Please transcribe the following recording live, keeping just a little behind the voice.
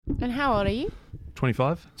And how old are you?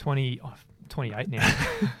 25. 28 now.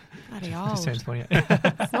 Bloody Just turned old. 28.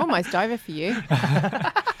 It's almost over for you.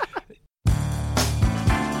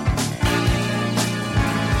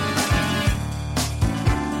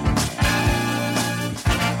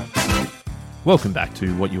 Welcome back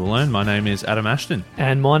to What You Will Learn. My name is Adam Ashton.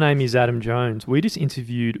 And my name is Adam Jones. We just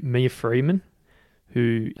interviewed Mia Freeman,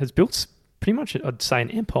 who has built pretty much, I'd say,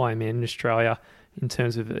 an empire, man, in Australia in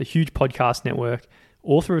terms of a huge podcast network,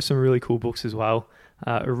 author of some really cool books as well,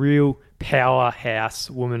 a real powerhouse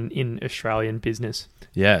woman in Australian business.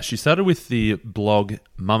 Yeah, she started with the blog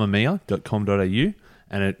mamamia.com.au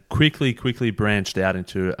and it quickly branched out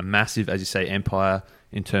into a massive, as you say, empire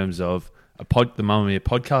in terms of the Mamma Mia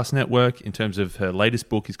podcast network. In terms of her latest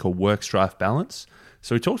book is called Work Strife Balance.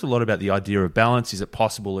 So we talked a lot about the idea of balance. Is it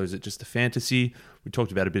possible or is it just a fantasy? We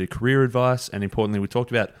talked about a bit of career advice, and importantly, we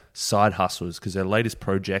talked about side hustles because her latest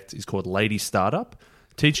project is called Lady Startup,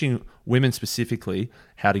 teaching women specifically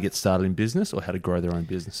how to get started in business or how to grow their own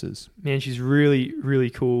businesses. Man, she's really,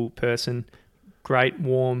 really cool person. Great,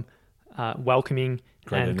 warm, welcoming,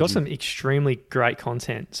 Great and got energy. some extremely great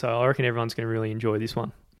content. So I reckon everyone's going to really enjoy this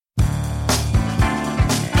one.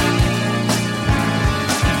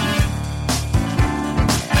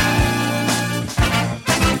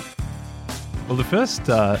 Well, the first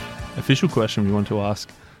official question we want to ask,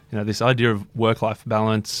 this idea of work-life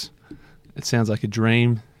balance, it sounds like a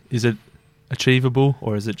dream. Is it achievable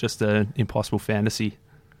or is it just an impossible fantasy?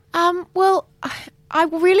 Well, I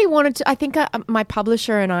really wanted to. I think my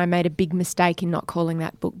publisher and I made a big mistake in not calling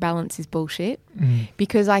that book Balance is Bullshit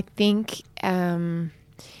because I think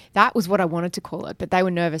that was what I wanted to call it, but they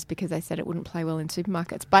were nervous because they said it wouldn't play well in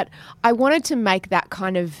supermarkets. But I wanted to make that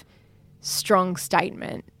kind of strong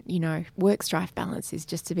statement. Work-strife balance is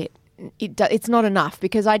just a bit, it's not enough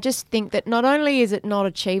because I just think that not only is it not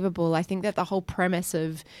achievable, I think that the whole premise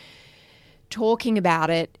of talking about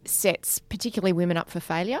it sets particularly women up for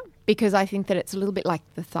failure because I think that it's a little bit like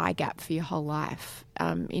the thigh gap for your whole life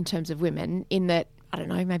in terms of women in that, I don't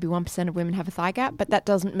know, maybe 1% of women have a thigh gap, but that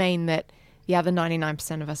doesn't mean that the other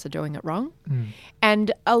 99% of us are doing it wrong.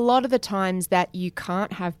 And a lot of the times that you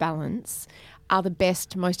can't have balance are the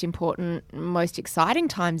best, most important, most exciting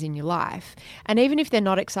times in your life. And even if they're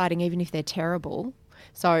not exciting, even if they're terrible,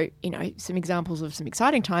 so, some examples of some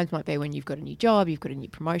exciting times might be when you've got a new job, you've got a new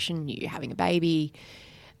promotion, you're having a baby,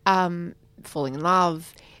 falling in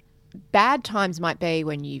love. Bad times might be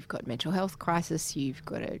when you've got mental health crisis, you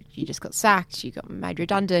just got sacked, you got made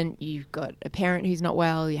redundant, you've got a parent who's not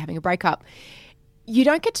well, you're having a breakup. You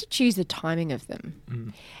don't get to choose the timing of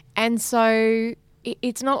them. And so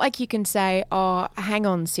it's not like you can say, oh, hang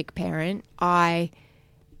on, sick parent, I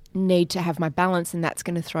need to have my balance and that's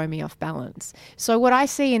going to throw me off balance. So what I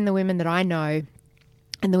see in the women that I know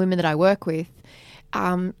and the women that I work with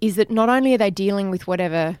is that not only are they dealing with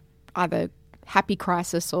whatever either happy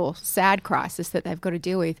crisis or sad crisis that they've got to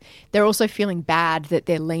deal with, they're also feeling bad that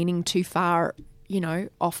they're leaning too far,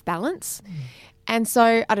 off balance. And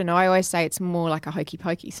so, I don't know, I always say it's more like a hokey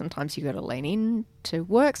pokey. Sometimes you've got to lean into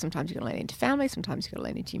work, sometimes you've got to lean into family, sometimes you've got to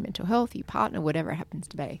lean into your mental health, your partner, whatever it happens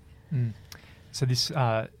to be. So this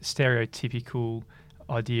stereotypical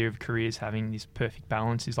idea of careers having this perfect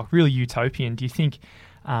balance is like really utopian. Do you think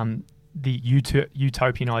the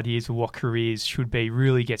utopian ideas of what careers should be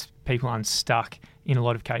really gets people unstuck in a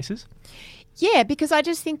lot of cases? Yeah, because I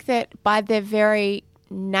just think that by their very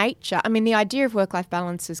nature, I mean, the idea of work-life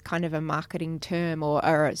balance is kind of a marketing term or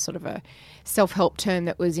a sort of a self-help term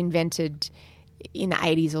that was invented in the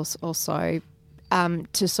 80s or so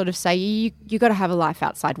to sort of say you got to have a life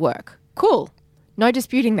outside work. Cool. No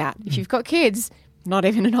disputing that. If you've got kids, not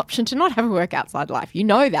even an option to not have a work outside life. You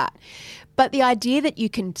know that. But the idea that you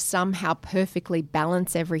can somehow perfectly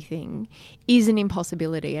balance everything is an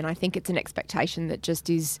impossibility. And I think it's an expectation that just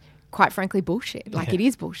is, quite frankly, bullshit. Like, it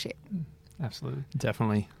is bullshit. Absolutely.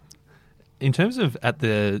 Definitely. In terms of at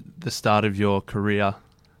the start of your career,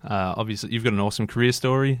 obviously you've got an awesome career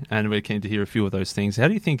story and we're keen to hear a few of those things. How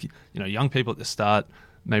do you think, young people at the start,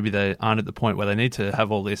 maybe they aren't at the point where they need to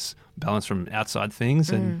have all this balance from outside things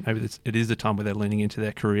and maybe it is the time where they're leaning into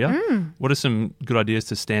their career. What are some good ideas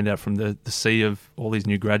to stand out from the sea of all these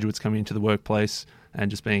new graduates coming into the workplace and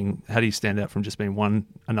just being, how do you stand out from just being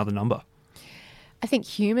another number? I think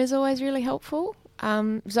humour is always really helpful.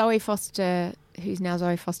 Zoe Foster, who's now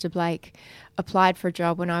Zoe Foster Blake, applied for a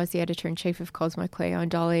job when I was the editor-in-chief of Cosmo, Cleo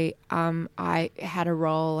and Dolly. I had a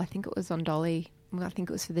role, I think it was on Dolly, I think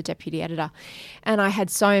it was for the deputy editor, and I had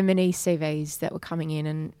so many CVs that were coming in,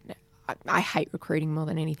 and I hate recruiting more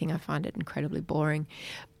than anything. I find it incredibly boring.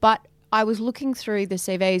 But I was looking through the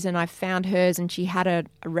CVs and I found hers, and she had a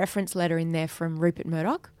reference letter in there from Rupert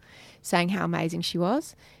Murdoch, saying how amazing she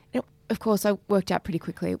was. And of course, I worked out pretty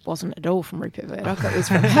quickly it wasn't at all from Rupert Murdoch. It was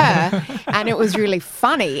from her, and it was really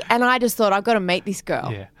funny. And I just thought, I've got to meet this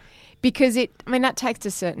girl. Yeah. Because that takes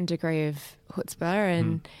a certain degree of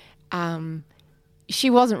chutzpah, and she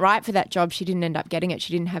wasn't right for that job. She didn't end up getting it.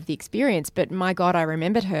 She didn't have the experience. But my God, I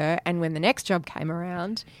remembered her. And when the next job came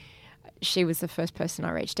around, she was the first person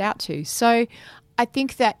I reached out to. So I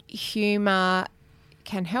think that humour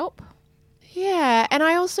can help. Yeah. And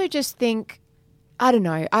I also just think, I don't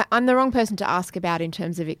know, I'm the wrong person to ask about in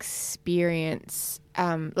terms of experience,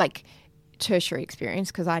 like tertiary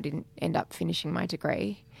experience, because I didn't end up finishing my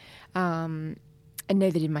degree. And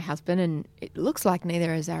neither did my husband, and it looks like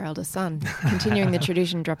neither is our eldest son, continuing the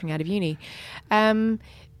tradition, dropping out of uni.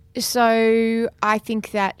 So I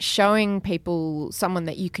think that showing people someone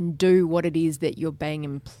that you can do what it is that you're being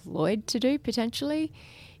employed to do potentially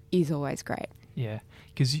is always great. Yeah,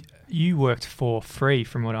 because you worked for free,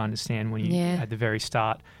 from what I understand, when you at the very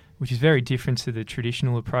start, which is very different to the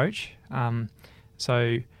traditional approach.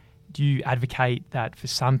 So do you advocate that for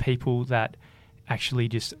some people that actually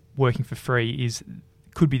just working for free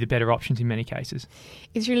could be the better options in many cases?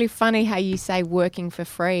 It's really funny how you say working for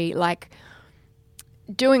free, like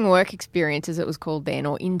doing work experience, as it was called then,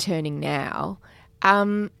 or interning now.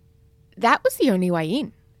 That was the only way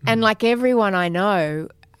in. And like everyone I know,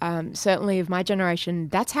 certainly of my generation,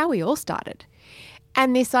 that's how we all started.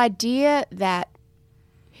 And this idea that,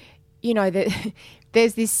 that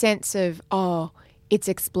there's this sense of, it's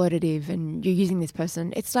exploitative and you're using this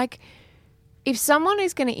person. It's like, if someone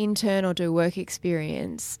is going to intern or do work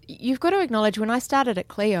experience, you've got to acknowledge when I started at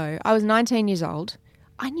Clio, I was 19 years old.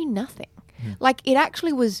 I knew nothing. Like it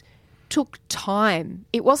actually took time.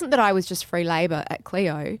 It wasn't that I was just free labour at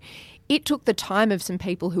Clio. It took the time of some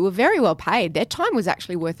people who were very well paid. Their time was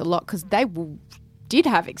actually worth a lot because they did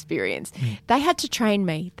have experience. They had to train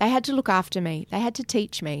me. They had to look after me. They had to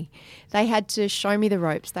teach me. They had to show me the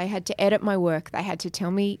ropes. They had to edit my work. They had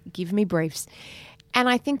to give me briefs. And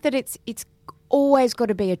I think that it's always got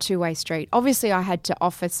to be a two-way street. Obviously, I had to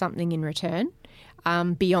offer something in return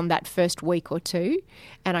beyond that first week or two,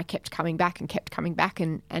 and I kept coming back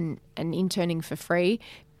and interning for free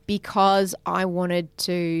because I wanted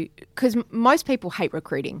to – because most people hate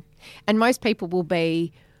recruiting, and most people will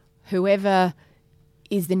be whoever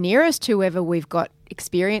is the nearest, whoever we've got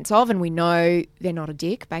experience of, and we know they're not a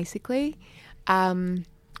dick, basically.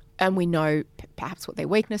 And we know perhaps what their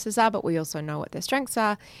weaknesses are, but we also know what their strengths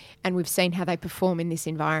are, and we've seen how they perform in this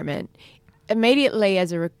environment. Immediately,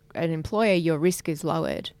 as an employer, your risk is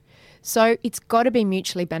lowered. So it's got to be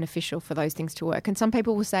mutually beneficial for those things to work. And some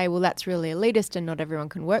people will say, well, that's really elitist and not everyone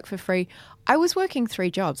can work for free. I was working 3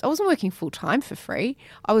 jobs. I wasn't working full-time for free.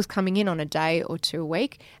 I was coming in on a day or 2 a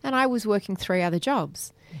week, and I was working 3 other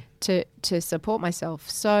jobs to support myself.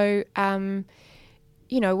 So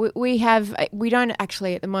we don't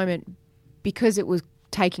actually at the moment, because it was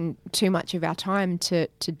taking too much of our time to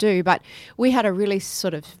do, but we had a really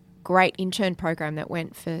sort of great intern program that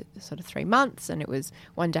went for sort of 3 months, and it was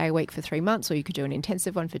 1 day a week for 3 months, or you could do an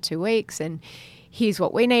intensive one for 2 weeks, and here's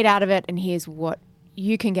what we need out of it and here's what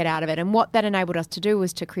you can get out of it. And what that enabled us to do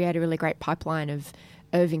was to create a really great pipeline of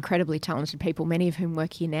incredibly talented people, many of whom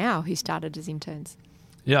work here now, who started as interns.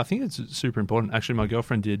 Yeah, I think it's super important. Actually, my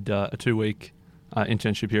girlfriend did a 2-week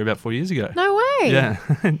internship here about 4 years ago. No way. Yeah,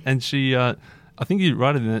 and she, I think you're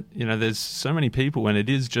right in that, there's so many people, and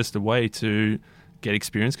it is just a way to get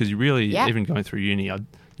experience, because you really, even going through uni,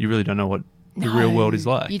 you really don't know what the real world is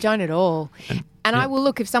like. You don't at all. And I will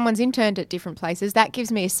look, if someone's interned at different places, that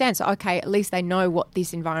gives me a sense, okay, at least they know what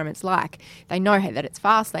this environment's like. They know that it's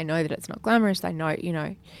fast. They know that it's not glamorous. They know,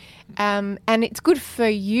 and it's good for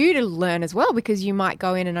you to learn as well, because you might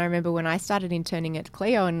go in, and I remember when I started interning at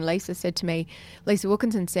Clio, and Lisa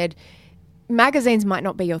Wilkinson said, magazines might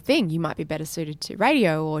not be your thing. You might be better suited to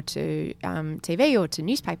radio or to TV or to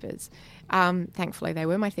newspapers. Thankfully, they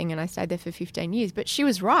were my thing, and I stayed there for 15 years. But she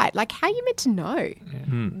was right. Like, how are you meant to know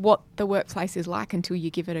what the workplace is like until you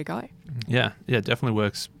give it a go? Yeah,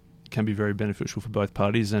 definitely can be very beneficial for both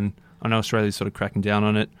parties. And I know Australia's sort of cracking down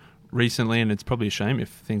on it recently, and it's probably a shame if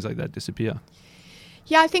things like that disappear.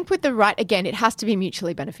 Yeah, I think with the right, again, it has to be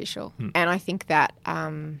mutually beneficial. And I think that,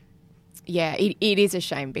 it is a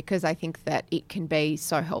shame, because I think that it can be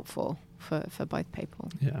so helpful for both people.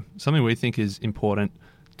 Yeah, something we think is important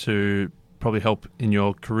to probably help in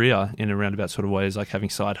your career in a roundabout sort of way is like having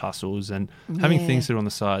side hustles and having things that are on the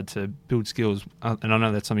side to build skills. And I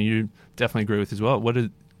know that's something you definitely agree with as well. What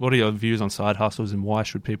are your views on side hustles, and why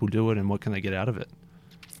should people do it, and what can they get out of it?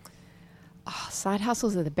 Oh, side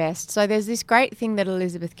hustles are the best. So there's this great thing that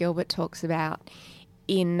Elizabeth Gilbert talks about,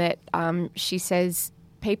 in that she says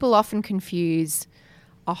people often confuse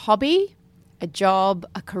a hobby, a job,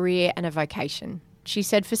 a career, and a vocation. She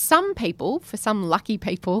said for some people, for some lucky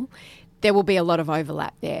people, there will be a lot of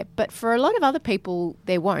overlap there. But for a lot of other people,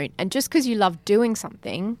 there won't. And just because you love doing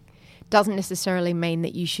something doesn't necessarily mean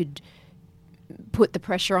that you should put the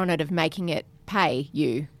pressure on it of making it pay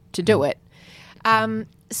you to do it.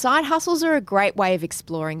 Side hustles are a great way of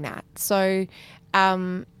exploring that. So,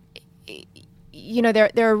 you know,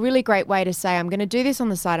 they're a really great way to say, I'm going to do this on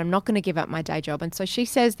the side. I'm not going to give up my day job. And so she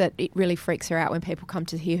says that it really freaks her out when people come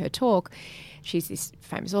to hear her talk. She's this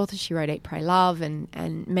famous author. She wrote Eat, Pray, Love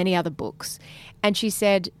and many other books. And she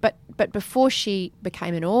said, but before she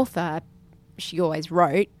became an author, she always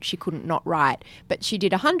wrote. She couldn't not write. But she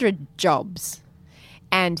did 100 jobs.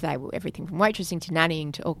 And they were everything from waitressing to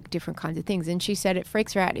nannying to all different kinds of things. And she said it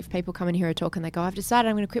freaks her out if people come and hear her talk and they go, I've decided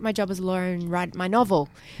I'm going to quit my job as a lawyer and write my novel.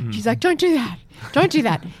 She's like, don't do that. Don't do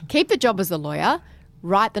that. Keep the job as a lawyer.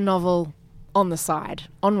 Write the novel on the side,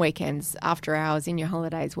 on weekends, after hours, in your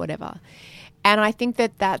holidays, whatever. And I think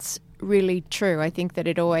that that's really true. I think that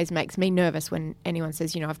it always makes me nervous when anyone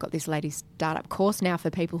says, you know, I've got this ladies startup course now for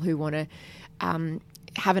people who want to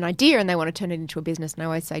have an idea and they want to turn it into a business. And I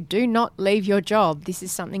always say, do not leave your job. This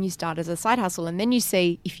is something you start as a side hustle. And then you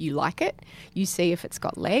see if you like it, you see if it's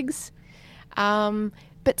got legs.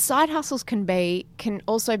 But side hustles can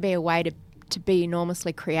also be a way to be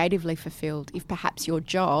enormously creatively fulfilled if perhaps your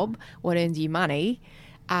job, what earns you money,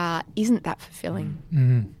 isn't that fulfilling.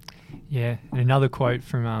 Mm-hmm. Yeah. And another quote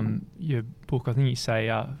from your book, I think you say,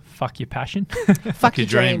 fuck your passion. Fuck your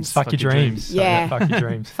dreams. Fuck your dreams. Yeah. Fuck your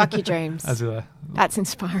dreams. Fuck your dreams. That's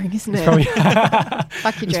inspiring, isn't it? Probably,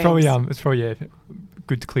 fuck your dreams. It's probably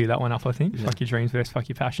good to clear that one up, I think. Yeah. Fuck your dreams versus fuck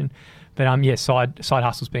your passion. But side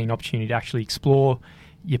hustles being an opportunity to actually explore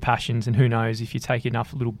your passions, and who knows, if you take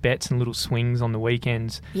enough little bets and little swings on the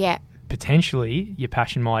weekends, potentially your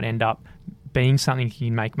passion might end up being something you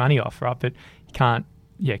can make money off, right? But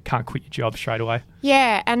you can't quit your job straight away.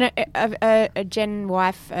 Yeah, and a Gen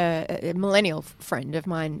wife, a millennial friend of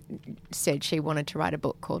mine said she wanted to write a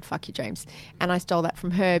book called Fuck Your Dreams. And I stole that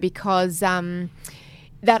from her because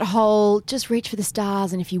that whole just reach for the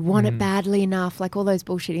stars and if you want it badly enough, like all those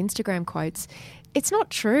bullshit Instagram quotes, it's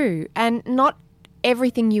not true. And not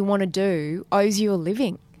everything you want to do owes you a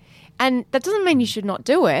living. And that doesn't mean you should not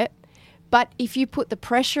do it, but if you put the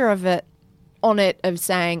pressure of it on it of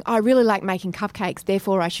saying, I really like making cupcakes,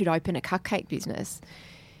 therefore I should open a cupcake business.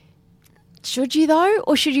 Should you though?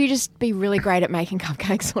 Or should you just be really great at making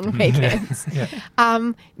cupcakes on weekends?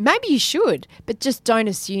 Maybe you should, but just don't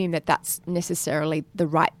assume that that's necessarily the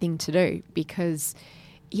right thing to do because,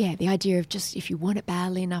 the idea of just if you want it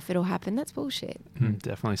badly enough, it'll happen, that's bullshit.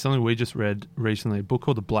 Definitely. Something we just read recently, a book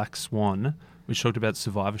called The Black Swan, which talked about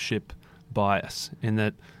survivorship bias in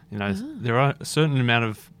that, there are a certain amount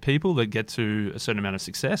of people that get to a certain amount of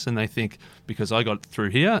success and they think because I got through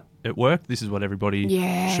here, it worked, this is what everybody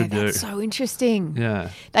should do. Yeah, that's so interesting.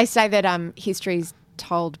 Yeah. They say that history is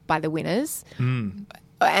told by the winners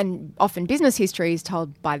and often business history is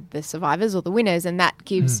told by the survivors or the winners, and that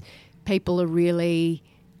gives people a really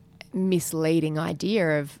misleading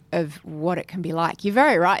idea of what it can be like. You're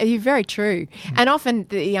very right. You're very true. And often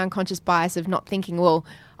the unconscious bias of not thinking, well,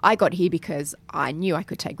 I got here because I knew I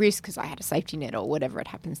could take risks because I had a safety net or whatever it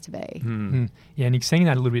happens to be. Yeah, and extending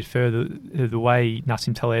that a little bit further, the way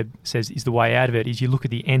Nassim Taleb says is the way out of it is you look at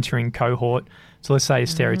the entering cohort. So let's say a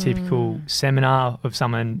stereotypical seminar of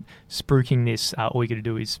someone spruiking this, all you got to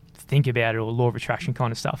do is think about it, or law of attraction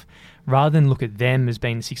kind of stuff. Rather than look at them as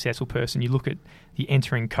being the successful person, you look at the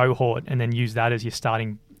entering cohort and then use that as your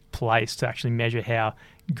starting place to actually measure how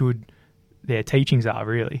good their teachings are,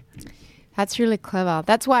 really. That's really clever.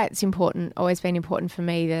 That's why it's important, always been important for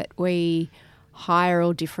me that we hire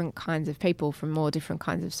all different kinds of people from all different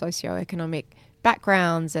kinds of socioeconomic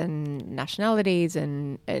backgrounds and nationalities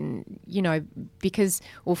and because,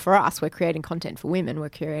 well, for us, we're creating content for women. We're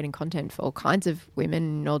creating content for all kinds of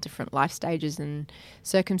women in all different life stages and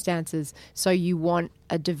circumstances. So you want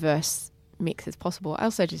a diverse mix as possible. I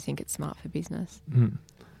also just think it's smart for business.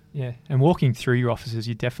 Yeah, and walking through your offices,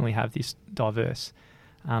 you definitely have this diverse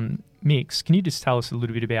mix. Can you just tell us a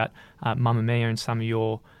little bit about Mamamia and some of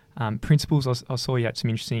your principles? I saw you had some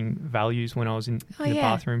interesting values when I was in the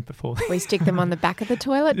bathroom before. We stick them on the back of the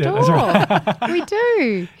toilet door. That's right. We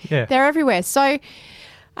do. Yeah. They're everywhere. So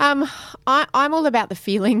I'm all about the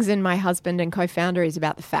feelings, and my husband and co-founder is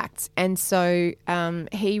about the facts. And so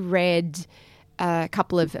he read a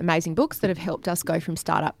couple of amazing books that have helped us go from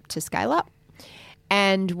startup to scale up.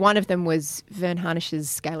 And one of them was Verne Harnish's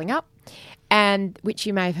Scaling Up. and which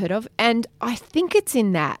you may have heard of. And I think it's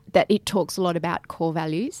in that it talks a lot about core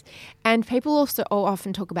values. And people also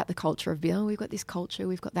often talk about the culture of, we've got this culture,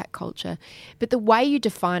 we've got that culture. But the way you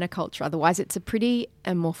define a culture, otherwise it's a pretty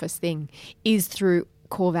amorphous thing, is through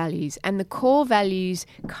core values. And the core values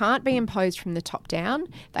can't be imposed from the top down.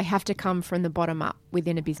 They have to come from the bottom up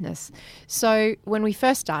within a business. So when we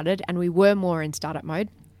first started, and we were more in startup mode,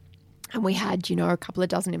 and we had, a couple of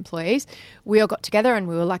dozen employees, we all got together and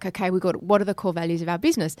we were like, okay, what are the core values of our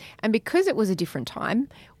business? And because it was a different time,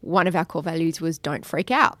 one of our core values was don't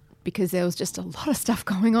freak out, because there was just a lot of stuff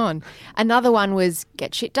going on. Another one was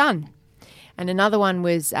get shit done. And another one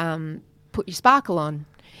was put your sparkle on.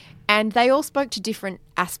 And they all spoke to different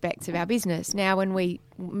aspects of our business. Now, when we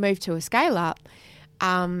moved to a scale up,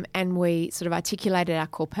 and we sort of articulated our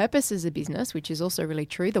core purpose as a business, which is also really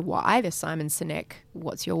true, the why, the Simon Sinek,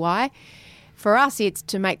 what's your why? For us, it's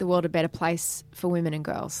to make the world a better place for women and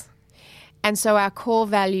girls. And so our core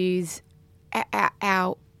values,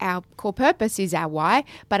 our core purpose is our why,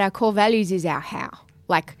 but our core values is our how.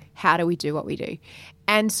 Like, how do we do what we do?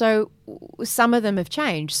 And so some of them have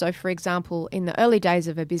changed. So, for example, in the early days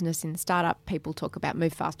of a business in startup, people talk about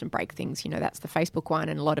move fast and break things. That's the Facebook one,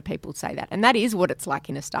 and a lot of people say that. And that is what it's like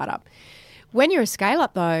in a startup. When you're a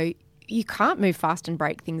scale-up, though, you can't move fast and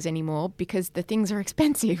break things anymore because the things are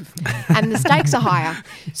expensive and the stakes are higher.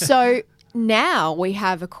 So now we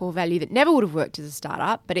have a core value that never would have worked as a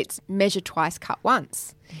startup, but it's measure twice, cut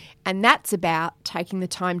once. And that's about taking the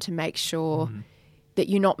time to make sure that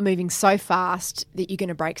you're not moving so fast that you're going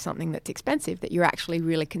to break something that's expensive, that you're actually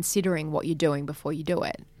really considering what you're doing before you do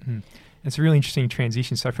it. It's a really interesting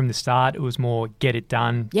transition. So from the start, it was more get it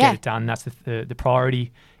done, get it done. That's the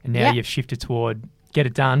priority. And now you've shifted toward get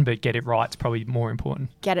it done, but get it right is probably more important.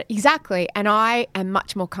 Get it. Exactly. And I am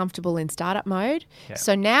much more comfortable in startup mode. Yeah.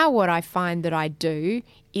 So now what I find that I do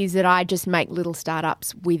is that I just make little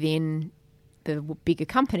startups within the bigger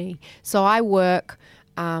company. So I work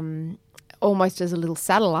almost as a little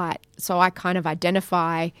satellite. So I kind of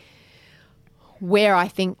identify where I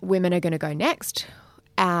think women are going to go next.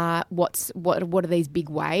 What are these big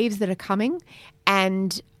waves that are coming?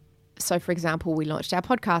 And so, for example, we launched our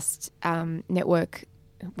podcast network.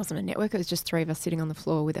 It wasn't a network. It was just three of us sitting on the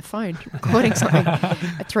floor with a phone recording something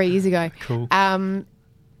 3 years ago. Cool.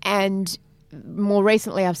 And more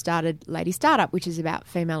recently, I've started Lady Startup, which is about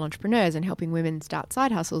female entrepreneurs and helping women start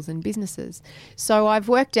side hustles and businesses. So I've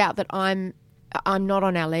worked out that I'm not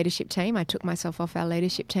on our leadership team. I took myself off our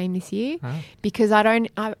leadership team this year because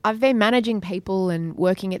I've been managing people and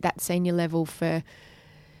working at that senior level for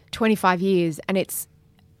 25 years, and it's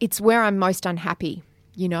where I'm most unhappy.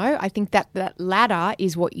 I think that ladder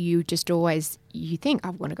is what you just always, you think, I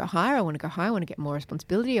want to go higher, I want to get more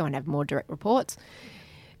responsibility, I want to have more direct reports.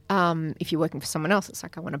 If you're working for someone else, it's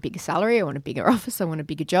like, I want a bigger salary, I want a bigger office, I want a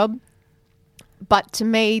bigger job. But to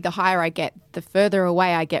me, the higher I get, the further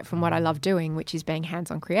away I get from what I love doing, which is being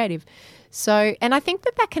hands-on creative. So, and I think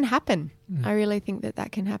that can happen. I really think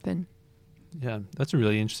that can happen. Yeah, that's a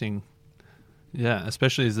really interesting. Yeah,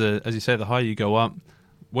 especially as you say, the higher you go up,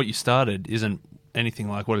 what you started isn't anything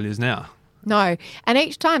like what it is now. No. And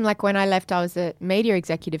each time, like when I left, I was a media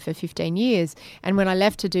executive for 15 years. And when I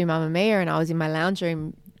left to do Mamamia and I was in my lounge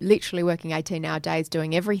room, literally working 18-hour days,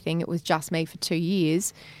 doing everything, it was just me for 2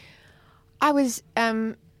 years. I was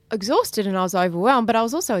exhausted and I was overwhelmed, but I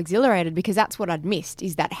was also exhilarated because that's what I'd missed,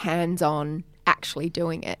 is that hands-on actually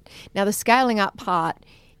doing it. Now, the scaling up part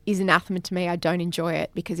is anathema to me. I don't enjoy it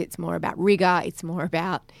because it's more about rigor, it's more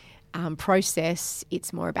about process,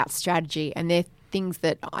 it's more about strategy, and they're things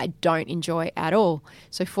that I don't enjoy at all.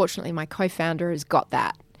 So fortunately, my co-founder has got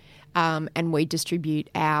that, and we distribute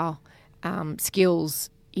our skills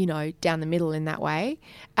down the middle in that way.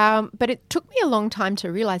 But it took me a long time to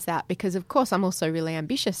realise that because, of course, I'm also really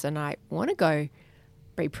ambitious and I want to go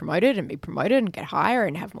be promoted and get higher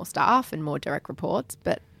and have more staff and more direct reports.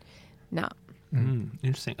 But no.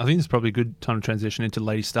 Interesting. I think it's probably a good time to transition into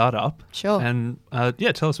Lady Startup. Sure. And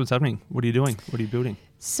tell us what's happening. What are you doing? What are you building?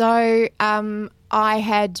 So I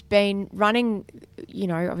had been running,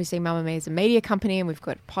 obviously Mamamia is a media company and we've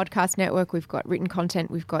got a podcast network, we've got written content,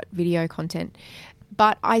 we've got video content.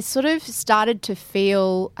 But I sort of started to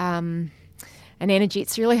feel an energy.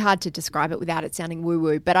 It's really hard to describe it without it sounding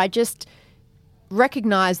woo-woo, but I just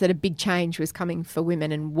recognised that a big change was coming for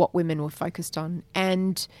women and what women were focused on.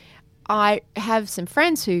 And I have some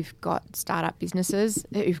friends who've got startup businesses,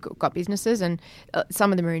 and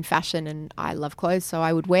some of them are in fashion, and I love clothes. So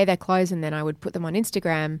I would wear their clothes and then I would put them on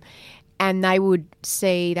Instagram, and they would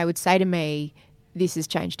say to me, this has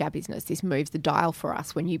changed our business. This moves the dial for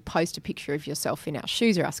us when you post a picture of yourself in our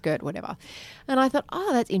shoes or our skirt, whatever. And I thought,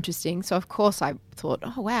 oh, that's interesting. So, of course, I thought,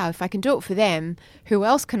 oh, wow, if I can do it for them, who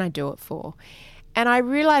else can I do it for? And I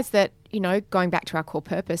realised that, going back to our core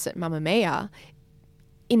purpose at Mamamia,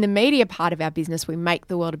 in the media part of our business, we make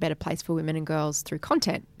the world a better place for women and girls through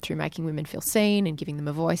content, through making women feel seen and giving them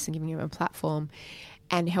a voice and giving them a platform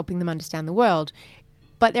and helping them understand the world.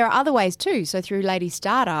 But there are other ways too. So through Lady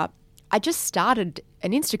Startup, I just started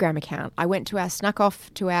an Instagram account. I snuck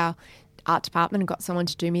off to our art department and got someone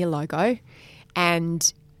to do me a logo.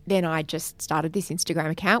 And then I just started this Instagram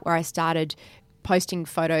account where I started posting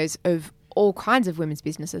photos of all kinds of women's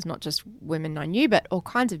businesses, not just women I knew, but all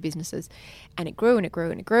kinds of businesses. And it grew and it grew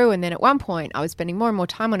and it grew. And then at one point I was spending more and more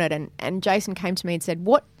time on it. And Jason came to me and said,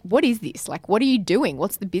 what is this? Like, what are you doing?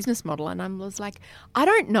 What's the business model? And I was like, I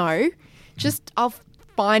don't know. I'll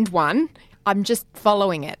find one. I'm just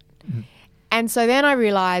following it. Mm-hmm. And so then I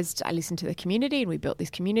realized, I listened to the community and we built this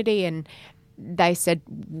community, and they said,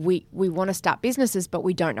 we want to start businesses, but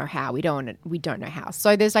we don't know how. We don't know how.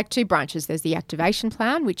 So there's like two branches. There's the activation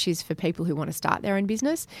plan, which is for people who want to start their own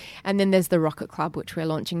business. And then there's the Rocket Club, which we're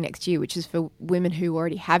launching next year, which is for women who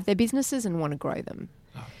already have their businesses and want to grow them.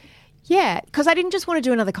 Oh. Yeah, because I didn't just want to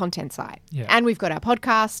do another content site. Yeah. And we've got our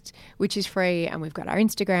podcast, which is free, and we've got our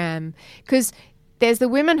Instagram. Because there's the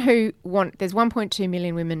women there's 1.2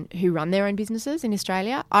 million women who run their own businesses in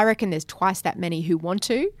Australia. I reckon there's twice that many who want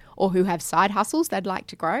to, or who have side hustles they'd like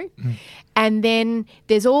to grow. Mm. And then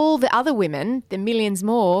there's all the other women, the millions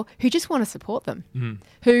more, who just want to support them. Mm.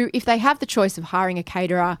 Who, if they have the choice of hiring a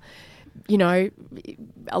caterer,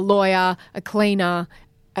 a lawyer, a cleaner,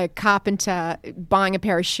 a carpenter, buying a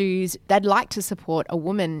pair of shoes, they'd like to support a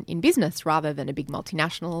woman in business rather than a big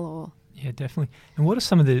multinational or... Yeah, definitely. And what are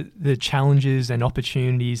some of the challenges and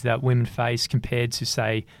opportunities that women face compared to,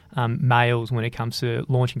 say, males when it comes to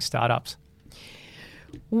launching startups?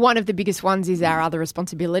 One of the biggest ones is our other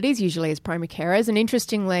responsibilities, usually as primary carers. And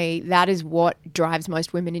interestingly, that is what drives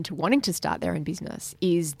most women into wanting to start their own business,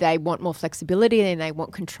 is they want more flexibility and they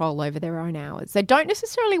want control over their own hours. They don't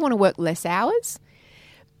necessarily want to work less hours,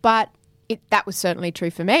 but that was certainly true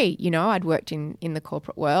for me. I'd worked in the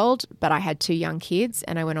corporate world, but I had 2 young kids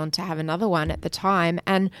and I went on to have another one at the time.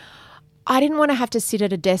 And I didn't want to have to sit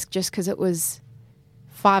at a desk just because it was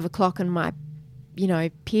 5 o'clock and my,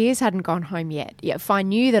 peers hadn't gone home yet. If I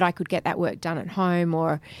knew that I could get that work done at home,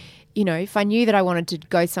 or, if I knew that I wanted to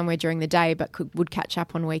go somewhere during the day but would catch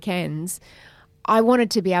up on weekends, I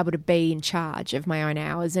wanted to be able to be in charge of my own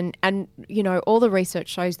hours. And all the research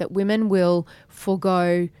shows that women will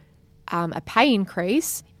forego a pay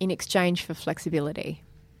increase in exchange for flexibility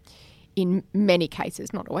in many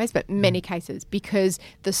cases, not always, but many cases, because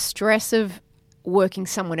the stress of working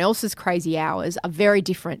someone else's crazy hours are very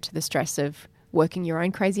different to the stress of working your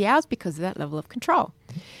own crazy hours because of that level of control.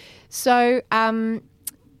 So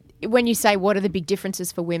when you say what are the big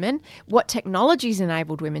differences for women, what technology's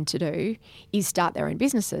enabled women to do is start their own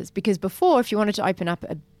businesses. Because before, if you wanted to open up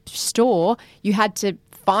a store, you had to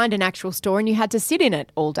find an actual store and you had to sit in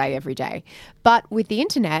it all day, every day. But with the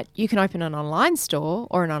internet, you can open an online store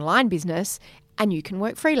or an online business and you can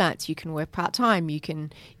work freelance, you can work part-time,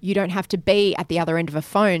 you don't have to be at the other end of a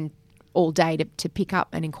phone all day to pick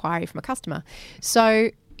up an inquiry from a customer.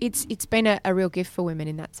 So it's been a real gift for women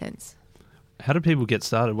in that sense. How do people get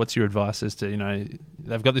started? What's your advice as to,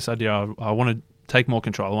 they've got this idea, I want to take more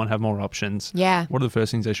control, I want to have more options. Yeah. What are the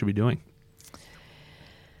first things they should be doing?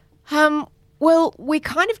 Well, we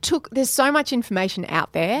kind of there's so much information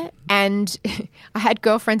out there, and I had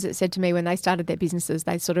girlfriends that said to me when they started their businesses,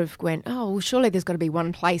 they sort of went, oh, well, surely there's got to be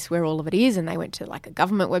one place where all of it is, and they went to like a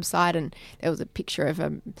government website and there was a picture of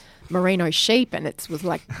a merino sheep and it was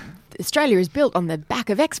like, Australia is built on the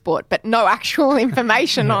back of export, but no actual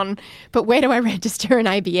information on, but where do I register an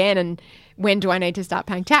ABN and when do I need to start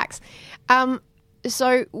paying tax?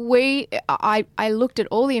 So I looked at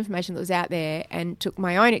all the information that was out there and took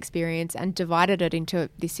my own experience and divided it into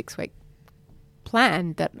this 6-week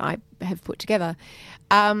plan that I have put together.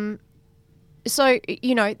 So,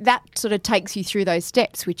 that sort of takes you through those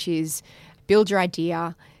steps, which is build your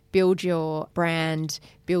idea, build your brand,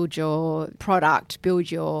 build your product,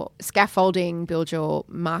 build your scaffolding, build your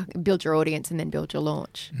audience, and then build your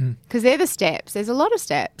launch. Because they're the steps. There's a lot of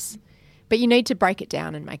steps, but you need to break it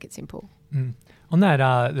down and make it simple. Mm. On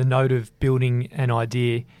that, the note of building an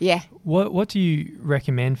idea, what do you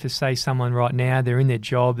recommend for, say, someone right now, they're in their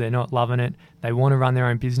job, they're not loving it, they want to run their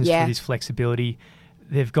own business for this flexibility,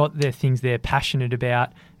 they've got their things they're passionate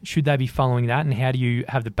about, should they be following that, and how do you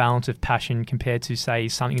have the balance of passion compared to, say,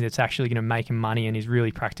 something that's actually going to make them money and is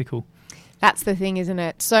really practical? That's the thing, isn't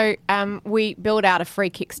it? So we build out a free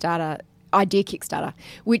idea Kickstarter,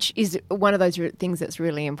 which is one of those things that's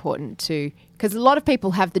really important too, because a lot of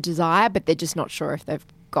people have the desire, but they're just not sure if they've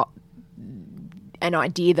got an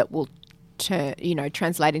idea that will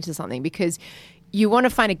translate into something, because you want to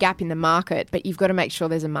find a gap in the market, but you've got to make sure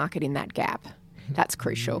there's a market in that gap. That's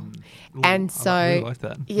crucial. And so, I really like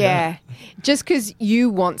that. Yeah. Just because you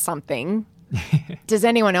want something, does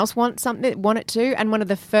anyone else want it too? And one of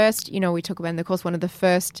the first, we talk about in the course, one of the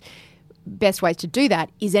first best ways to do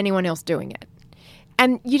that is anyone else doing it.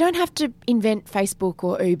 And you don't have to invent Facebook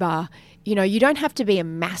or Uber. You don't have to be a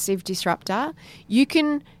massive disruptor. You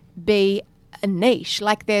can be a niche.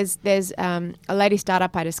 Like there's a lady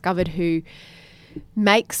startup I discovered who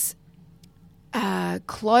makes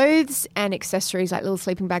clothes and accessories like little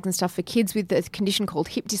sleeping bags and stuff for kids with the condition called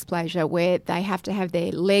hip dysplasia, where they have to have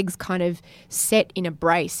their legs kind of set in a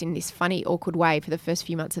brace in this funny, awkward way for the first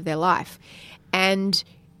few months of their life. And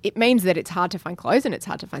it means that it's hard to find clothes and it's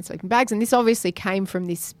hard to find sleeping bags. And this obviously came from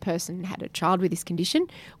this person had a child with this condition,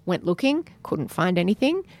 went looking, couldn't find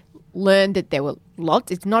anything, learned that there were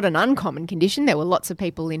lots. It's not an uncommon condition. There were lots of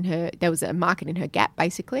people there was a market in her gap,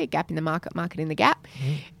 basically, a gap in the market in the gap,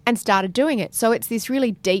 and started doing it. So it's this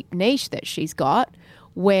really deep niche that she's got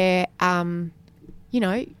where,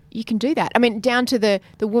 you can do that. I mean, down to the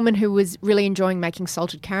woman who was really enjoying making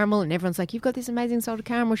salted caramel, and everyone's like, you've got this amazing salted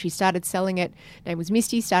caramel. She started selling it. Her name was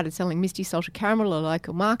Misty, started selling Misty salted caramel at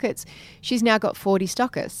local markets. She's now got 40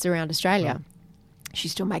 stockists around Australia. She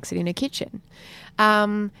still makes it in her kitchen.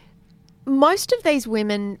 Most of these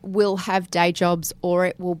women will have day jobs, or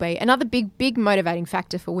it will be another big motivating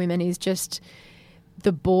factor for women is just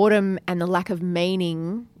the boredom and the lack of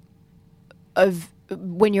meaning of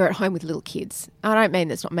when you're at home with little kids. I don't mean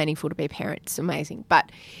that's not meaningful to be a parent. It's amazing.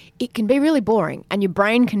 But it can be really boring, and your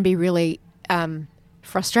brain can be really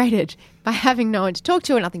frustrated by having no one to talk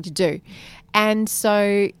to and nothing to do. And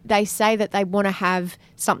so they say that they want to have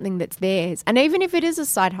something that's theirs. And even if it is a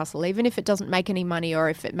side hustle, even if it doesn't make any money, or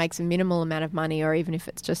if it makes a minimal amount of money, or even if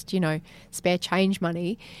it's just, spare change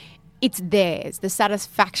money, it's theirs. The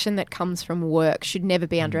satisfaction that comes from work should never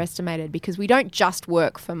be underestimated, because we don't just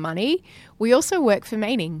work for money. We also work for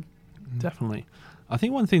meaning. Definitely. I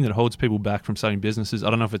think one thing that holds people back from starting businesses, I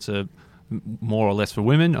don't know if it's more or less for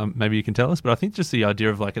women, maybe you can tell us, but I think just the idea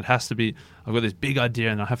of it has to be, I've got this big idea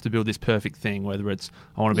and I have to build this perfect thing, whether it's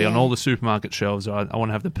I want to be on all the supermarket shelves, or I want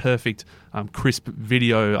to have the perfect crisp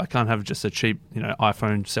video. I can't have just a cheap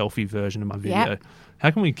iPhone selfie version of my video. Yep.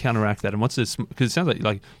 How can we counteract that? And what's this? Because it sounds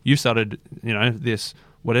like you started, this,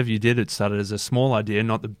 whatever you did, it started as a small idea,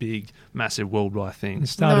 not the big, massive worldwide thing. It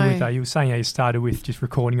started with, you were saying you started with just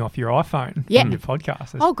recording off your iPhone on your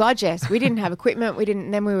podcast. Oh, God, yes. We didn't have equipment. We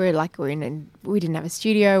didn't have a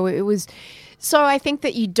studio. It was, so I think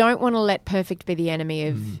that you don't want to let perfect be the enemy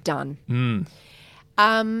of done.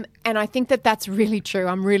 And I think that that's really true.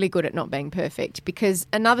 I'm really good at not being perfect, because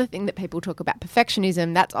another thing that people talk about,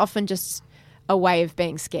 perfectionism, that's often just a way of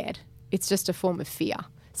being scared. It's just a form of fear.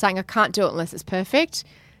 Saying I can't do it unless it's perfect,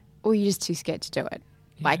 or you're just too scared to do it.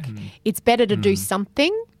 It's better to do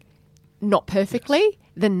something not perfectly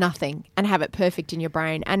than nothing and have it perfect in your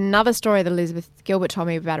brain. And another story that Elizabeth Gilbert told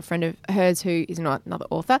me about a friend of hers who is not another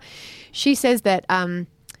author, she says that her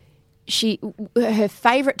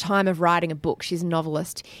favourite time of writing a book, she's a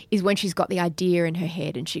novelist, is when she's got the idea in her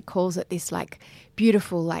head, and she calls it this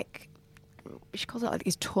beautiful she calls it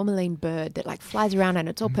this tourmaline bird that flies around and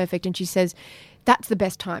it's all perfect. And she says that's the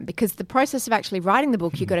best time, because the process of actually writing the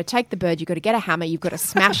book, you've got to take the bird, you've got to get a hammer, you've got to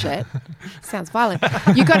smash it. Sounds violent.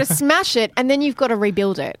 You've got to smash it, and then you've got to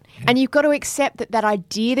rebuild it. And you've got to accept that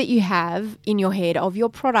idea that you have in your head of your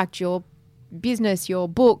product, your business, your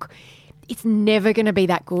book, it's never going to be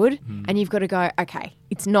that good. And you've got to go, okay,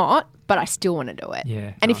 it's not, but I still want to do it.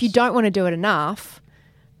 Yeah, and if you don't want to do it enough,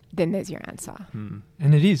 then there's your answer.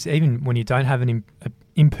 And it is, even when you don't have an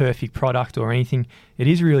imperfect product or anything, it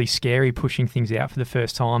is really scary pushing things out for the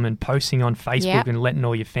first time and posting on Facebook and letting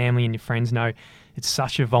all your family and your friends know. It's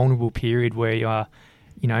such a vulnerable period where you are,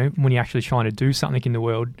 when you're actually trying to do something in the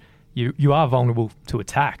world, you are vulnerable to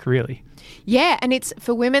attack, really. Yeah, and it's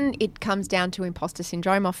for women, it comes down to imposter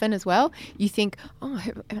syndrome often as well. You think, how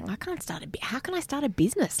can I start a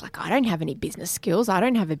business? I don't have any business skills. I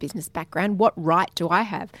don't have a business background. What right do I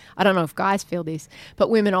have? I don't know if guys feel this,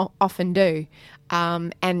 but women often do.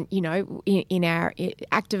 And, in our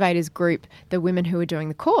activators group, the women who are doing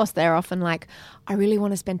the course, they're often like, I really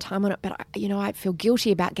want to spend time on it, but, I feel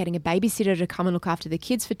guilty about getting a babysitter to come and look after the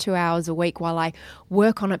kids for 2 hours a week while I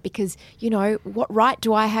work on it because, what right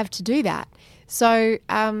do I have to do that? So,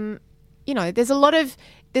 there's a lot of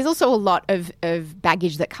there's also a lot of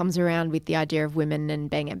baggage that comes around with the idea of women and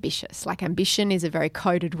being ambitious. Like ambition is a very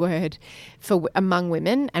coded word for among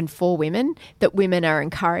women and for women that women are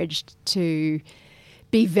encouraged to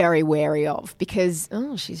be very wary of because,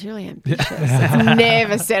 oh, she's really ambitious. It's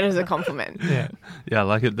never said as a compliment. Yeah,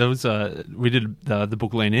 like it. There was we did the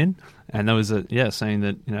book Lean In, and there was saying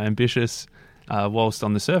that ambitious. Whilst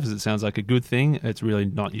on the surface it sounds like a good thing, it's really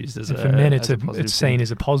not used as for men. It's seen thing.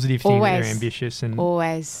 As a positive thing. Always, that they're ambitious and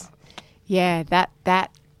always. Yeah, that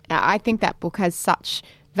I think that book has such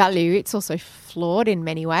value. It's also flawed in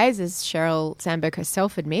many ways, as Sheryl Sandberg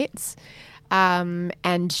herself admits.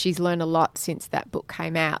 And she's learned a lot since that book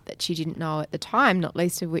came out that she didn't know at the time, not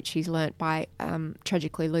least of which she's learnt by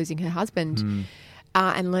tragically losing her husband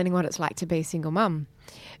and learning what it's like to be a single mum.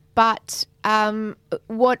 But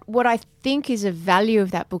what I think is a value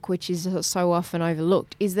of that book, which is so often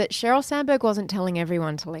overlooked, is that Sheryl Sandberg wasn't telling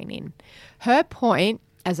everyone to lean in. Her point,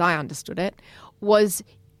 as I understood it, was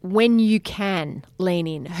when you can lean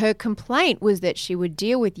in. Her complaint was that she would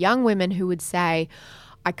deal with young women who would say,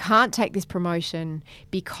 I can't take this promotion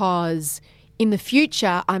because in the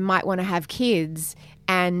future I might want to have kids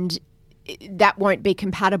and that won't be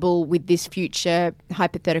compatible with this future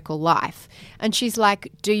hypothetical life. And she's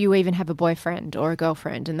like, do you even have a boyfriend or a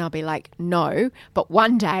girlfriend? And they'll be like, no, but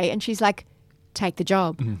one day. And she's like, take the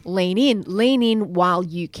job, lean in while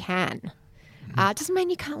you can. Doesn't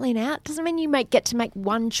mean you can't lean out. Doesn't mean you get to make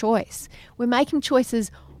one choice. We're making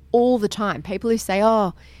choices all the time. People who say,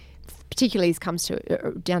 oh, particularly this comes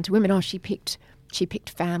down to women, oh, she picked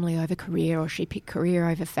family over career or she picked career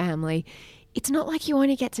over family. It's not like you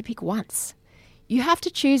only get to pick once. You have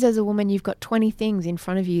to choose as a woman. You've got 20 things in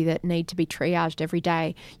front of you that need to be triaged every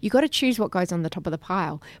day. You've got to choose what goes on the top of the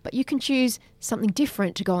pile, but you can choose something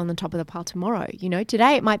different to go on the top of the pile tomorrow.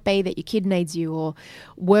 Today it might be that your kid needs you or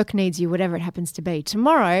work needs you, whatever it happens to be.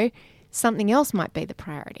 Tomorrow, something else might be the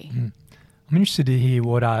priority. I'm interested to hear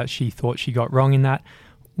what she thought she got wrong in that.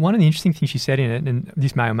 One of the interesting things she said in it, and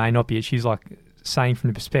this may or may not be it, she's like saying from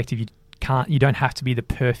the perspective you don't have to be the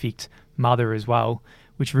perfect mother as well,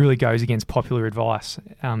 which really goes against popular advice.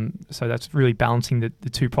 So that's really balancing the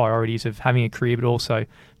two priorities of having a career but also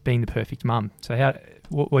being the perfect mum. So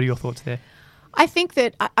what are your thoughts there? I think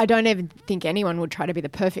that I don't even think anyone would try to be the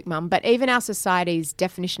perfect mum, but even our society's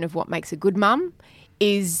definition of what makes a good mum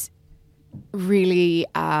is really...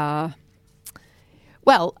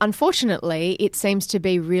 well, unfortunately, it seems to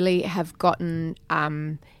be really have gotten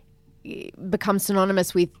become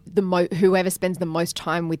synonymous with whoever spends the most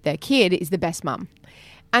time with their kid is the best mum.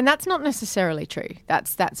 And that's not necessarily true.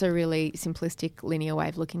 That's a really simplistic, linear way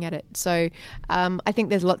of looking at it. So I think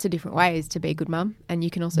there's lots of different ways to be a good mum, and you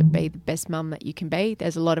can also be the best mum that you can be.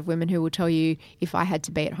 There's a lot of women who will tell you, if I had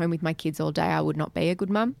to be at home with my kids all day, I would not be a good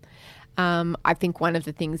mum. I think one of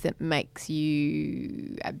the things that makes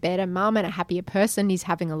you a better mum and a happier person is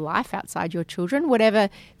having a life outside your children, whatever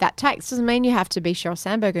that takes. Doesn't mean you have to be Sheryl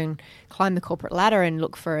Sandberg and climb the corporate ladder and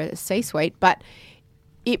look for a C-suite, but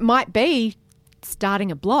it might be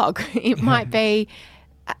starting a blog. It might be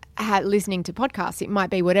listening to podcasts. It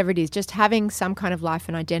might be whatever it is, just having some kind of life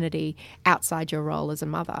and identity outside your role as a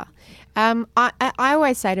mother. I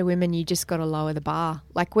always say to women, you just got to lower the bar.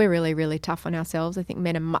 Like, we're really, really tough on ourselves. I think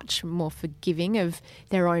men are much more forgiving of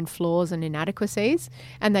their own flaws and inadequacies,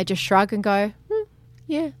 and they just shrug and go,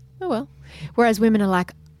 yeah, oh well. Whereas women are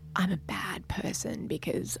like, I'm a bad person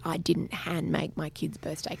because I didn't hand make my kid's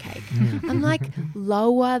birthday cake. I'm like,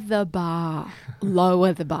 lower the bar.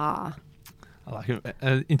 Lower the bar. I like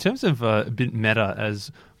it. In terms of a bit meta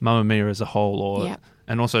as Mamamia as a whole,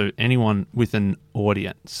 and also anyone with an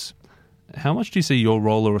audience, how much do you see your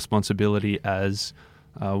role or responsibility as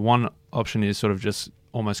one option is sort of just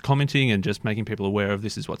almost commenting and just making people aware of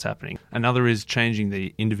this is what's happening. Another is changing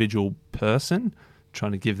the individual person,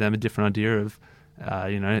 trying to give them a different idea of,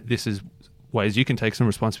 this is ways you can take some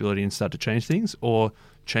responsibility and start to change things, or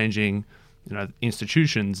changing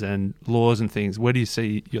institutions and laws and things. Where do you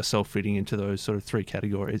see yourself fitting into those sort of three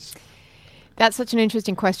categories? That's such an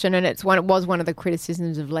interesting question, and it was one of the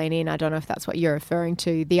criticisms of Lean In. I don't know if that's what you're referring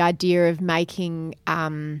to, the idea of making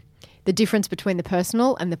the difference between the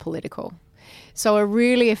personal and the political. So a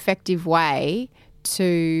really effective way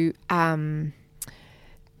to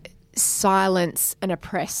silence an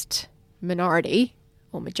oppressed minority,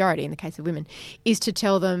 or majority in the case of women, is to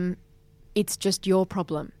tell them it's just your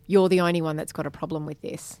problem. You're the only one that's got a problem with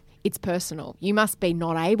this. It's personal. You must be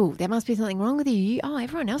not able. There must be something wrong with you.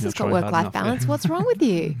 Everyone else has got work-life balance. What's wrong with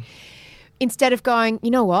you? Instead of going,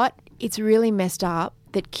 you know what? It's really messed up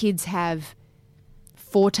that kids have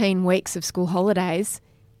 14 weeks of school holidays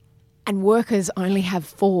and workers only have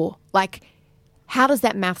 4. Like, how does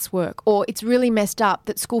that maths work? Or it's really messed up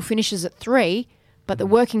that school finishes at 3, but the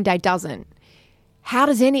working day doesn't. How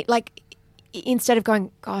does instead of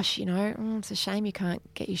going, gosh, it's a shame you can't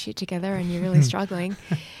get your shit together and you're really struggling.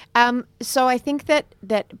 So I think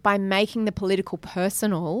that by making the political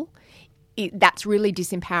personal, that's really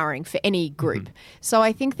disempowering for any group. So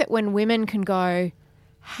I think that when women can go,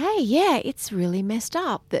 hey, yeah, it's really messed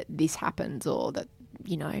up that this happens, or that,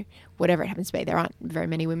 whatever it happens to be, there aren't very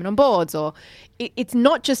many women on boards, or it's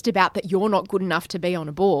not just about that you're not good enough to be on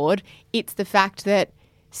a board. It's the fact that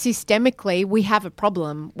systemically we have a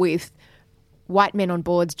problem with white men on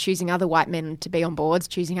boards choosing other white men to be on boards,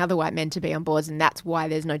 choosing other white men to be on boards, and that's why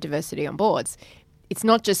there's no diversity on boards. It's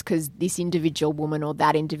not just because this individual woman or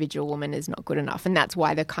that individual woman is not good enough, and that's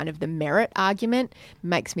why the merit argument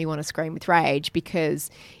makes me want to scream with rage, because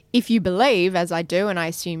if you believe, as I do, and I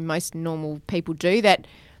assume most normal people do, that,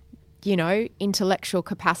 intellectual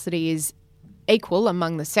capacity is equal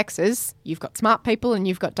among the sexes, you've got smart people and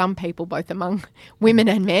you've got dumb people, both among women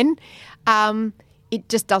and men, it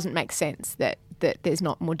just doesn't make sense that there's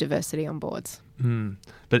not more diversity on boards.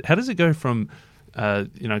 But how does it go from,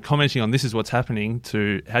 commenting on this is what's happening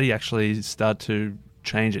to how do you actually start to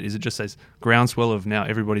change it? Is it just this groundswell of now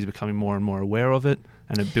everybody's becoming more and more aware of it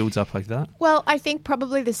and it builds up like that? Well, I think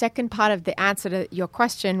probably the second part of the answer to your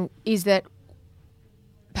question is that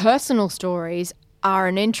personal stories are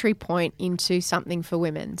an entry point into something for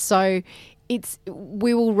women. So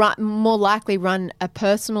we will more likely run a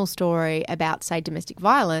personal story about, say, domestic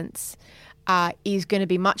violence is going to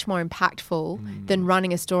be much more impactful than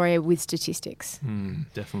running a story with statistics.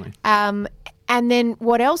 Definitely. And then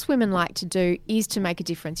what else women like to do is to make a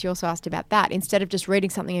difference. You also asked about that. Instead of just reading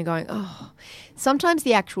something and going, oh, sometimes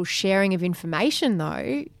the actual sharing of information,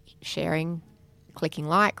 though, sharing, clicking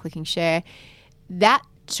like, clicking share, that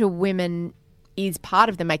to women is part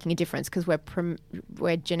of them making a difference, because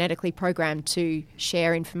we're genetically programmed to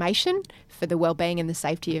share information for the well-being and the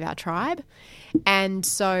safety of our tribe. And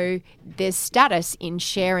so there's status in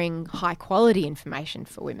sharing high-quality information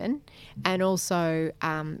for women, and also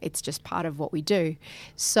it's just part of what we do.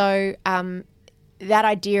 So that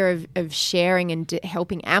idea of sharing and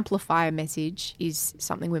helping amplify a message is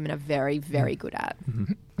something women are very, very good at.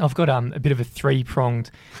 I've got a bit of a 3-pronged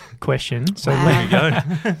question. So there you go.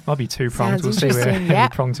 Might be 2-pronged. We'll see how many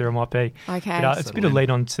prongs there might be. Okay. But, it's a bit of lead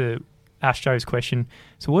on to Astro's question.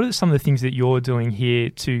 So what are some of the things that you're doing here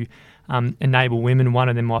to enable women? One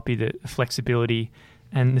of them might be the flexibility.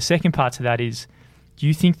 And the second part to that is, do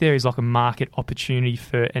you think there is like a market opportunity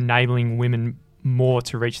for enabling women more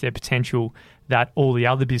to reach their potential that all the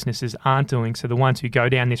other businesses aren't doing? So the ones who go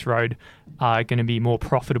down this road are going to be more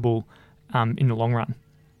profitable in the long run.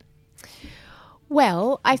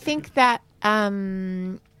 Well, I think that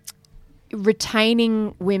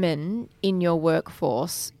retaining women in your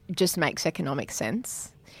workforce just makes economic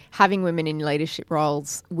sense. Having women in leadership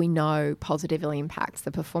roles, we know, positively impacts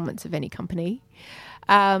the performance of any company.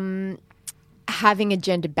 Having a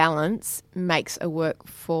gender balance makes a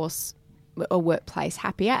workplace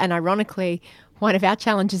happier. And ironically, one of our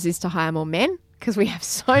challenges is to hire more men, because we have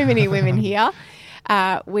so many women here.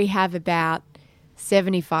 We have about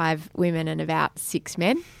 75 women and about 6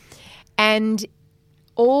 men. And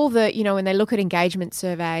all the, when they look at engagement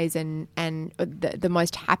surveys and the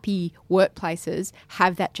most happy workplaces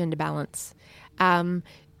have that gender balance.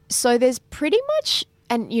 So there's pretty much,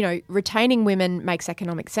 and, retaining women makes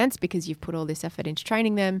economic sense because you've put all this effort into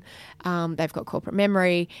training them. They've got corporate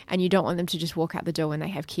memory, and you don't want them to just walk out the door when they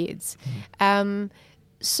have kids.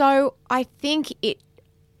 So I think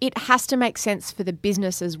it has to make sense for the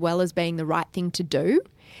business as well as being the right thing to do.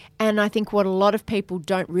 And I think what a lot of people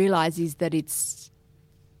don't realise is that it's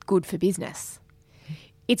good for business.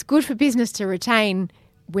 It's good for business to retain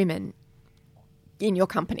women in your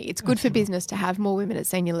company. It's good for business to have more women at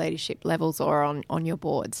senior leadership levels or on your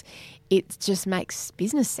boards. It just makes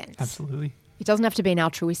business sense. Absolutely. It doesn't have to be an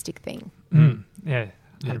altruistic thing. Yeah, 100%.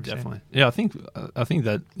 Yeah, definitely. Yeah, I think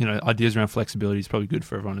that ideas around flexibility is probably good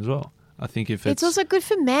for everyone as well. I think if it's also good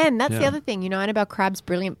for men. That's the other thing. Annabelle Crabb's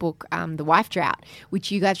brilliant book, The Wife Drought,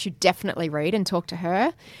 which you guys should definitely read and talk to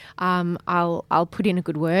her. I'll put in a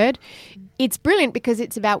good word. It's brilliant because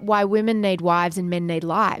it's about why women need wives and men need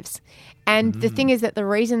lives. And the thing is that the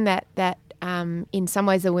reason that in some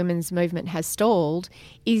ways the women's movement has stalled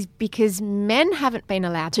is because men haven't been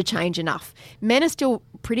allowed to change enough. Men are still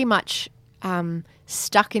pretty much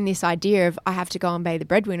stuck in this idea of I have to go and be the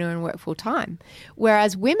breadwinner and work full time.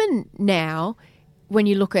 Whereas women now, when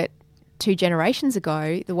you look at 2 generations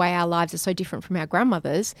ago, the way our lives are so different from our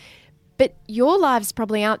grandmothers, But your lives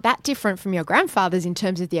probably aren't that different from your grandfather's in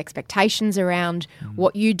terms of the expectations around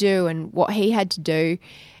what you do and what he had to do.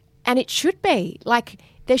 And it should be. Like,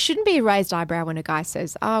 there shouldn't be a raised eyebrow when a guy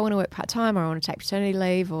says, oh, I want to work part-time, or I want to take paternity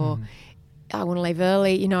leave, or I want to leave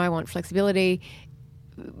early, you know, I want flexibility.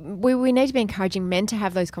 We need to be encouraging men to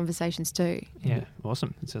have those conversations too. Yeah,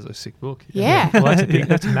 awesome. It sounds like a sick book. Yeah. Well,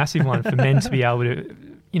 that's a massive one for men to be able to,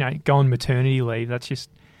 you know, go on maternity leave. That's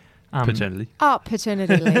just Paternity. Oh,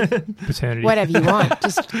 paternity leave. paternity. Whatever you want.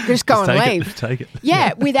 Just go and leave. Take it.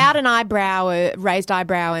 Yeah, without an eyebrow, a raised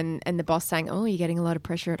eyebrow, and the boss saying, oh, you're getting a lot of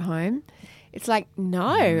pressure at home. It's like, no,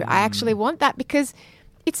 I actually want that, because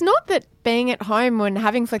it's not that being at home when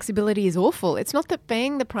having flexibility is awful. It's not that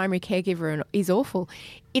being the primary caregiver is awful.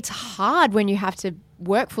 It's hard when you have to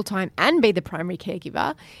work full time and be the primary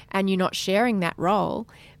caregiver and you're not sharing that role.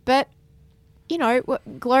 But, you know,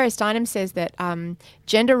 Gloria Steinem says that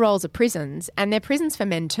gender roles are prisons, and they're prisons for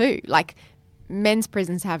men too. Like, men's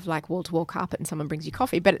prisons have like wall-to-wall carpet and someone brings you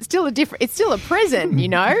coffee, but it's still a prison, you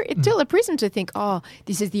know? It's still a prison to think, oh,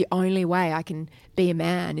 this is the only way I can be a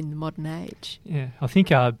man in the modern age. Yeah, I think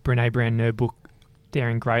Brene Brown, in her book,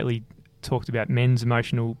 Daring Greatly, talked about men's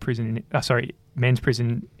emotional prison. Men's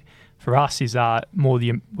prison for us is more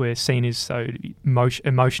we're seen as so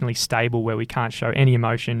emotionally stable, where we can't show any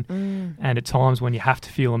emotion. And at times when you have to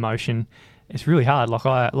feel emotion, it's really hard. Like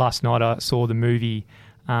last night I saw the movie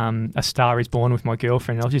A Star Is Born with my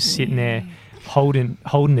girlfriend. I was just sitting there holding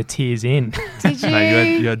the tears in. Did you? No,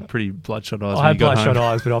 you had pretty bloodshot eyes. I had bloodshot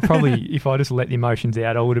eyes, but I probably, if I just let the emotions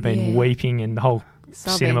out, I would have been Yeah. weeping, and the whole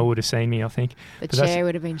Sobbing. cinema would have seen me, I think. The But that's- chair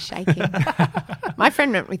would have been shaking. My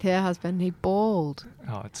friend went with her husband. He bawled.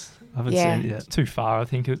 Oh, it's I haven't Yeah. seen it yet. too far, I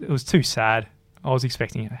think. It was too sad. I was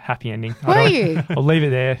expecting a happy ending. Were you? I'll leave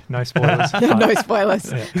it there. No spoilers. No spoilers.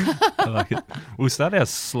 Yeah. I like it. We'll start our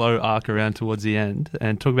slow arc around towards the end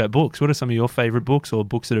and talk about books. What are some of your favourite books, or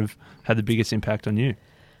books that have had the biggest impact on you?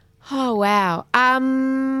 Oh, wow.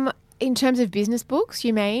 In terms of business books,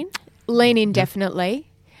 you mean? Lean In, definitely.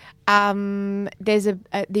 There's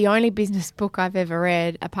the only business book I've ever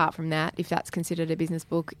read, apart from that, if that's considered a business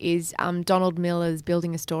book, is Donald Miller's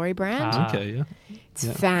Building a Story Brand. Okay, yeah. It's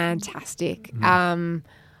fantastic.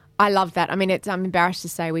 I love that. I mean, I'm embarrassed to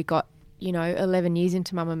say we got, 11 years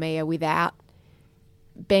into Mamamia without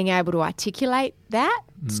being able to articulate that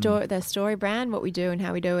the story brand, what we do and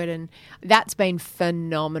how we do it, and that's been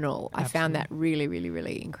phenomenal. Absolutely. I found that really, really,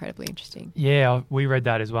 really incredibly interesting. Yeah, we read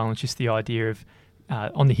that as well. And it's just the idea of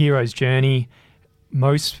on the hero's journey,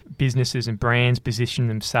 most businesses and brands position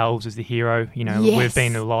themselves as the hero. Yes. We've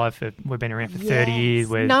been around for 30 years.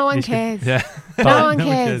 No one cares. Yeah. No one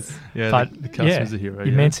cares. Yeah, But the customer's a hero.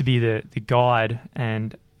 You're meant to be the guide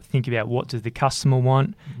and think about what does the customer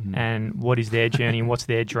want and what is their journey and what's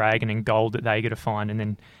their dragon and gold that they got to find, and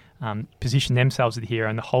then position themselves as the hero,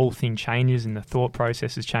 and the whole thing changes and the thought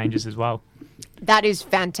processes changes as well. That is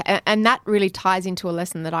fantastic. And that really ties into a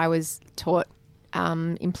lesson that I was taught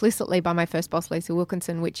implicitly by my first boss, Lisa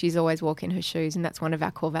Wilkinson, which is always walk in her shoes. And that's one of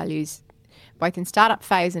our core values, both in startup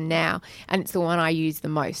phase and now. And it's the one I use the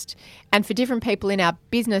most. And for different people in our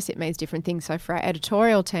business, it means different things. So for our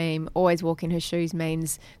editorial team, always walk in her shoes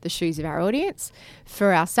means the shoes of our audience.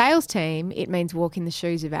 For our sales team, it means walk in the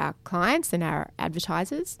shoes of our clients and our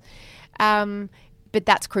advertisers. But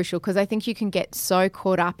that's crucial, because I think you can get so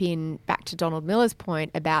caught up in, back to Donald Miller's point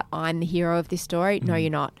about I'm the hero of this story. No, you're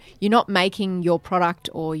not. You're not making your product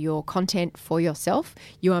or your content for yourself.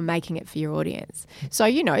 You are making it for your audience. So,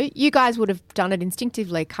 you guys would have done it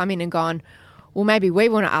instinctively, come in and gone, well, maybe we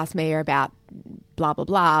want to ask Mia about blah, blah,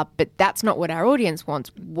 blah, but that's not what our audience wants.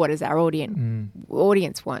 What does our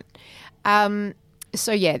audience want?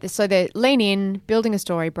 So the Lean In, Building a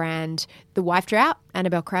Story Brand, The Wife Drought,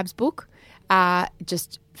 Annabelle Crabb's book,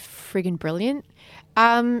 just friggin' brilliant.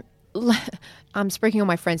 I'm speaking on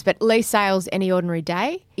my friends, but Lee Sales' Any Ordinary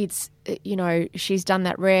Day, it's, she's done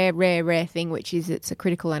that rare thing, which is it's a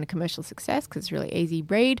critical and a commercial success because it's a really easy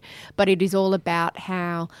read, but it is all about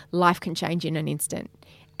how life can change in an instant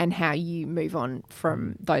and how you move on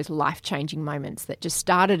from those life-changing moments that just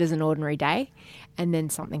started as an ordinary day and then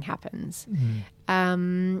something happens.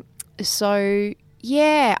 So,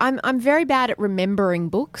 yeah, I'm very bad at remembering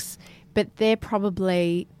books, but they're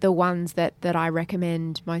probably the ones that I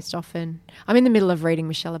recommend most often. I'm in the middle of reading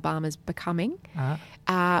Michelle Obama's Becoming,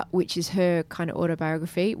 which is her kind of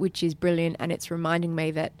autobiography, which is brilliant. And it's reminding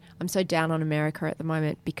me that I'm so down on America at the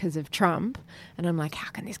moment because of Trump. And I'm like,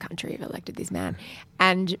 how can this country have elected this man?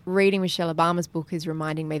 And reading Michelle Obama's book is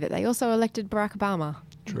reminding me that they also elected Barack Obama.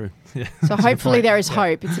 True. Yeah. So hopefully there is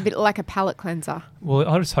hope. It's a bit like a palate cleanser. Well,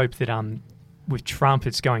 I just hope that with Trump,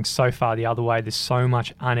 it's going so far the other way. There's so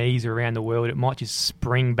much unease around the world. It might just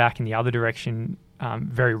spring back in the other direction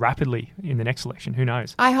very rapidly in the next election. Who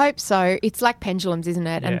knows? I hope so. It's like pendulums, isn't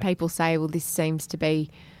it? Yeah. And people say, well, this seems to be...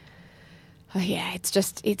 Oh, yeah,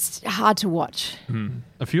 it's hard to watch.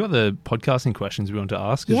 A few other podcasting questions we want to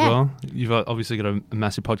ask as well. You've obviously got a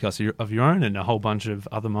massive podcast of your own and a whole bunch of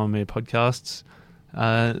other Mamamia podcasts.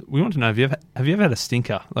 We want to know, have you ever had a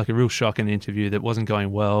stinker, like a real shock in an interview that wasn't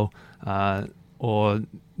going well or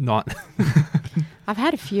not? I've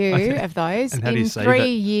had a few of those. And how do you say 3 that?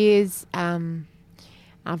 years,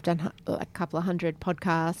 I've done a couple of hundred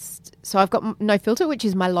podcasts. So I've got No Filter, which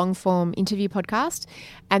is my long-form interview podcast.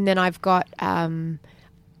 And then I've got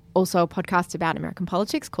also a podcast about American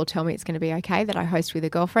politics called Tell Me It's Going to Be Okay that I host with a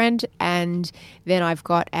girlfriend. And then I've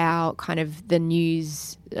got our kind of the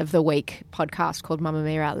news of the week podcast called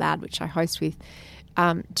Mamamia Out Loud, which I host with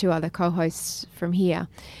 2 other co-hosts from here.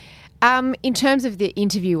 In terms of the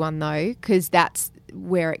interview one, though, because that's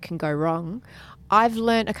where it can go wrong, I've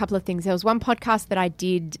learned a couple of things. There was one podcast that I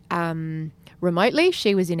did remotely.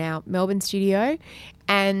 She was in our Melbourne studio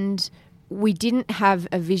and we didn't have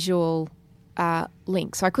a visual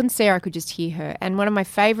link. So I couldn't see her, I could just hear her. And one of my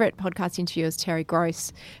favourite podcast interviewers, Terry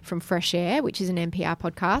Gross from Fresh Air, which is an NPR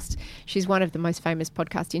podcast. She's one of the most famous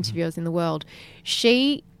podcast interviewers in the world.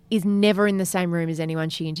 She is never in the same room as anyone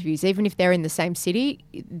she interviews. Even if they're in the same city,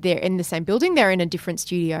 they're in the same building, they're in a different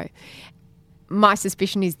studio. My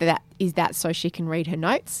suspicion is that so she can read her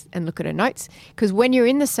notes and look at her notes. Because when you're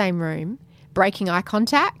in the same room, breaking eye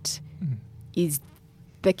contact is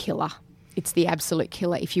the killer. It's the absolute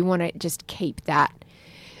killer if you want to just keep that.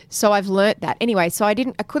 So I've learnt that. Anyway, so I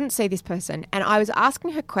couldn't see this person and I was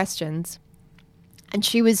asking her questions and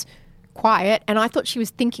she was quiet and I thought she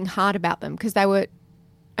was thinking hard about them because they were,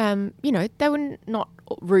 they were not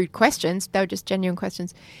rude questions. They were just genuine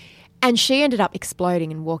questions. And she ended up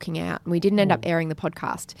exploding and walking out and we didn't end up airing the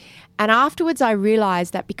podcast. And afterwards I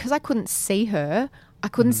realised that because I couldn't see her, I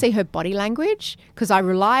couldn't see her body language because I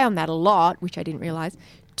rely on that a lot, which I didn't realise,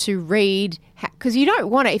 to read. Because you don't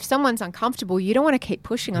want to, if someone's uncomfortable, you don't want to keep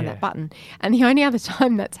pushing on that button. And the only other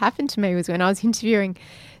time that's happened to me was when I was interviewing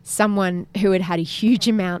someone who had had a huge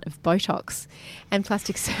amount of Botox and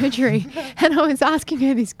plastic surgery. And I was asking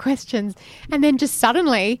her these questions and then just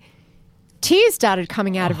suddenly tears started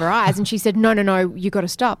coming out of her eyes and she said, no, you got to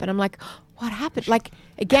stop. And I'm like, what happened? Like,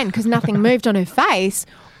 again, because nothing moved on her face,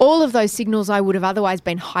 all of those signals I would have otherwise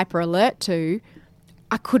been hyper alert to,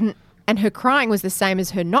 I couldn't. And her crying was the same as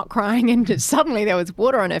her not crying and suddenly there was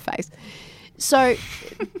water on her face. So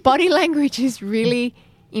body language is really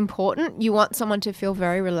important. You want someone to feel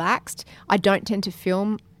very relaxed. I don't tend to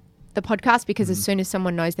film the podcast because as soon as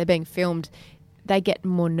someone knows they're being filmed, they get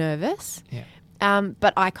more nervous. Yeah.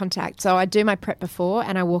 But eye contact. So I do my prep before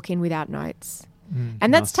and I walk in without notes.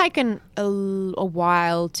 And that's taken a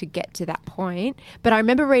while to get to that point. But I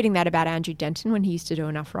remember reading that about Andrew Denton when he used to do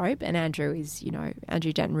Enough Rope. And Andrew is,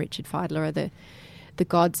 Andrew Denton, Richard Fidler are the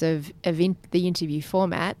gods of the interview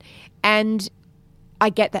format. And I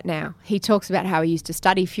get that now. He talks about how he used to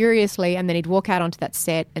study furiously and then he'd walk out onto that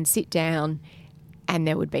set and sit down and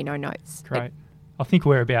there would be no notes. Great. I think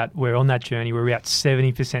we're on that journey. We're about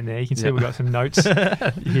 70% there. You can see we've got some notes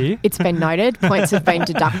here. It's been noted. Points have been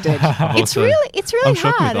deducted. It's really I'm hard.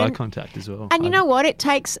 shocked with eye contact as well. And you know what? It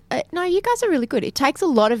takes you guys are really good. It takes a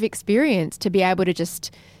lot of experience to be able to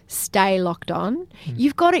just stay locked on.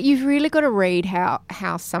 You've really got to read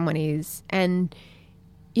how someone is. And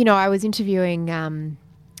I was interviewing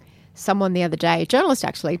someone the other day, a journalist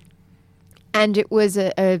actually, and it was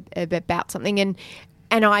about something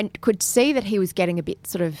and I could see that he was getting a bit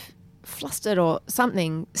sort of flustered or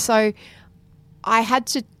something. So I had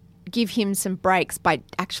to give him some breaks by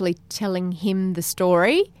actually telling him the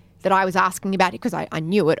story that I was asking about because I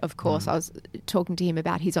knew it, of course. I was talking to him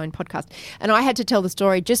about his own podcast. And I had to tell the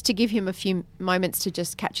story just to give him a few moments to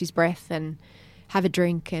just catch his breath and have a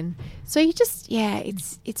drink. And so you just,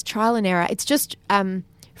 it's trial and error. It's just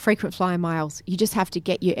frequent flyer miles. You just have to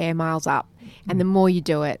get your air miles up. And the more you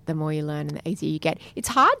do it, the more you learn and the easier you get. It's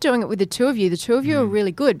hard doing it with the two of you. The two of you are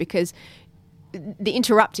really good because the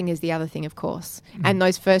interrupting is the other thing, of course. And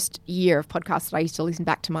those first year of podcasts that I used to listen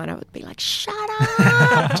back to mine, I would be like, shut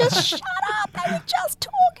up, just shut up. They were just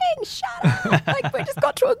talking, shut up. Like, we just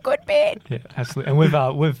got to a good bit. Yeah, absolutely.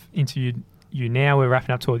 And we've interviewed you now. We're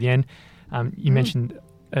wrapping up toward the end. You mentioned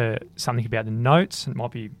something about the notes. It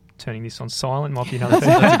might be turning this on silent, might be another thing.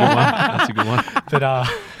 That's a good one. But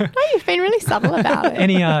no, you've been really subtle about it.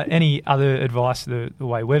 Any other advice the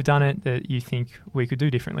way we've done it that you think we could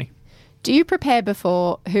do differently? Do you prepare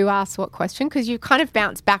before who asks what question? Because you kind of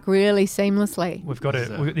bounce back really seamlessly. We've got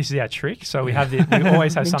this is our trick. So we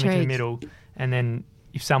always have something in the middle, and then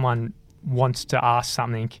if someone wants to ask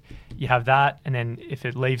something, you have that, and then if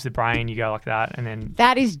it leaves the brain, you go like that, and then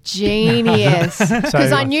that is genius.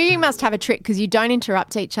 Because I knew you must have a trick because you don't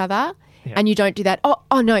interrupt each other, and you don't do that.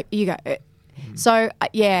 Oh no, you go. So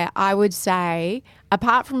yeah, I would say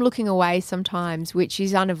apart from looking away sometimes, which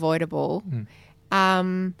is unavoidable.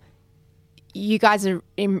 You guys are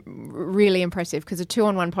really impressive because a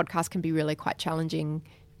 2-on-1 podcast can be really quite challenging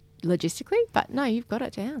logistically, but no, you've got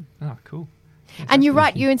it down. Oh, cool. And you're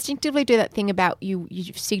right, you instinctively do that thing about you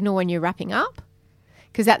signal when you're wrapping up,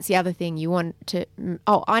 because that's the other thing you want to...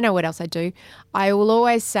 Oh, I know what else I do. I will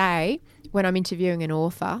always say when I'm interviewing an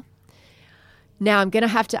author, now I'm going to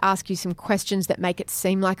have to ask you some questions that make it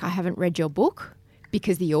seem like I haven't read your book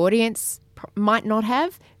because the audience might not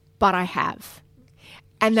have, but I have.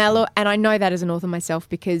 And I know that as an author myself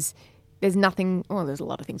because there's nothing. Well, there's a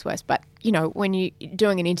lot of things worse, but you know when you're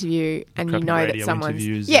doing an interview and you know that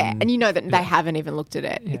someone's and you know that they haven't even looked at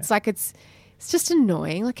it. Yeah. It's like it's just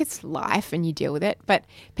annoying. Like it's life and you deal with it, but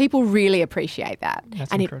people really appreciate that.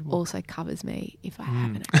 That's and incredible. It also covers me if I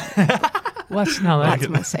haven't. Well, that's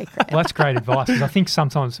my secret. Well, that's great advice because I think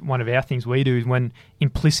sometimes one of our things we do is when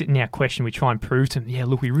implicit in our question we try and prove to them,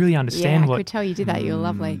 look, we really understand I could tell you did that. You're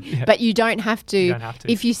lovely. Yeah. But you don't have to. You don't have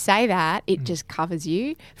to. If you say that, it just covers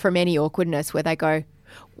you from any awkwardness where they go,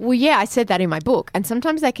 well, yeah, I said that in my book. And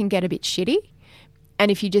sometimes they can get a bit shitty.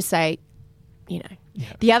 And if you just say,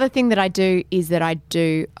 The other thing that I do is that I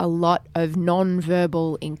do a lot of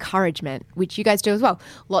non-verbal encouragement, which you guys do as well.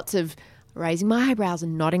 Lots of raising my eyebrows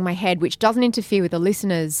and nodding my head, which doesn't interfere with the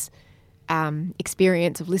listener's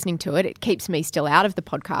experience of listening to it. It keeps me still out of the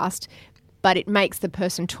podcast, but it makes the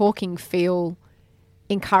person talking feel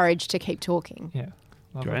encouraged to keep talking. Yeah.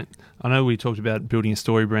 Great. I know we talked about building a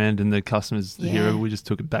story brand and the customer's the hero. We just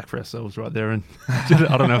took it back for ourselves right there. And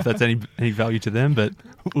I don't know if that's any value to them, but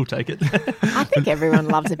we'll take it. I think everyone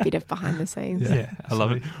loves a bit of behind the scenes. Yeah, I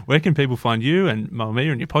love it. Where can people find you and Mamma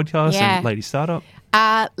Mia and your podcast and Lady Startup?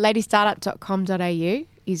 Ladystartup.com.au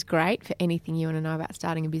is great for anything you want to know about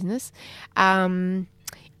starting a business.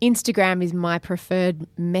 Instagram is my preferred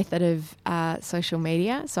method of social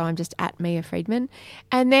media, so I'm just at Mia Friedman.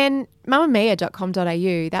 And then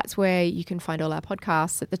mamamia.com.au, that's where you can find all our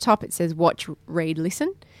podcasts. At the top it says watch, read,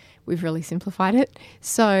 listen. We've really simplified it.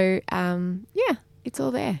 So, it's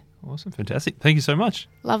all there. Awesome. Fantastic. Thank you so much.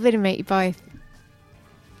 Lovely to meet you both.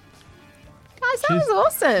 Guys, that was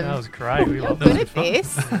awesome. That was great. We You're good at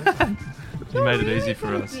this. You made it easy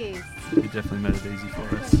for us. Yes. You definitely made it easy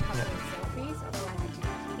for us. Yeah.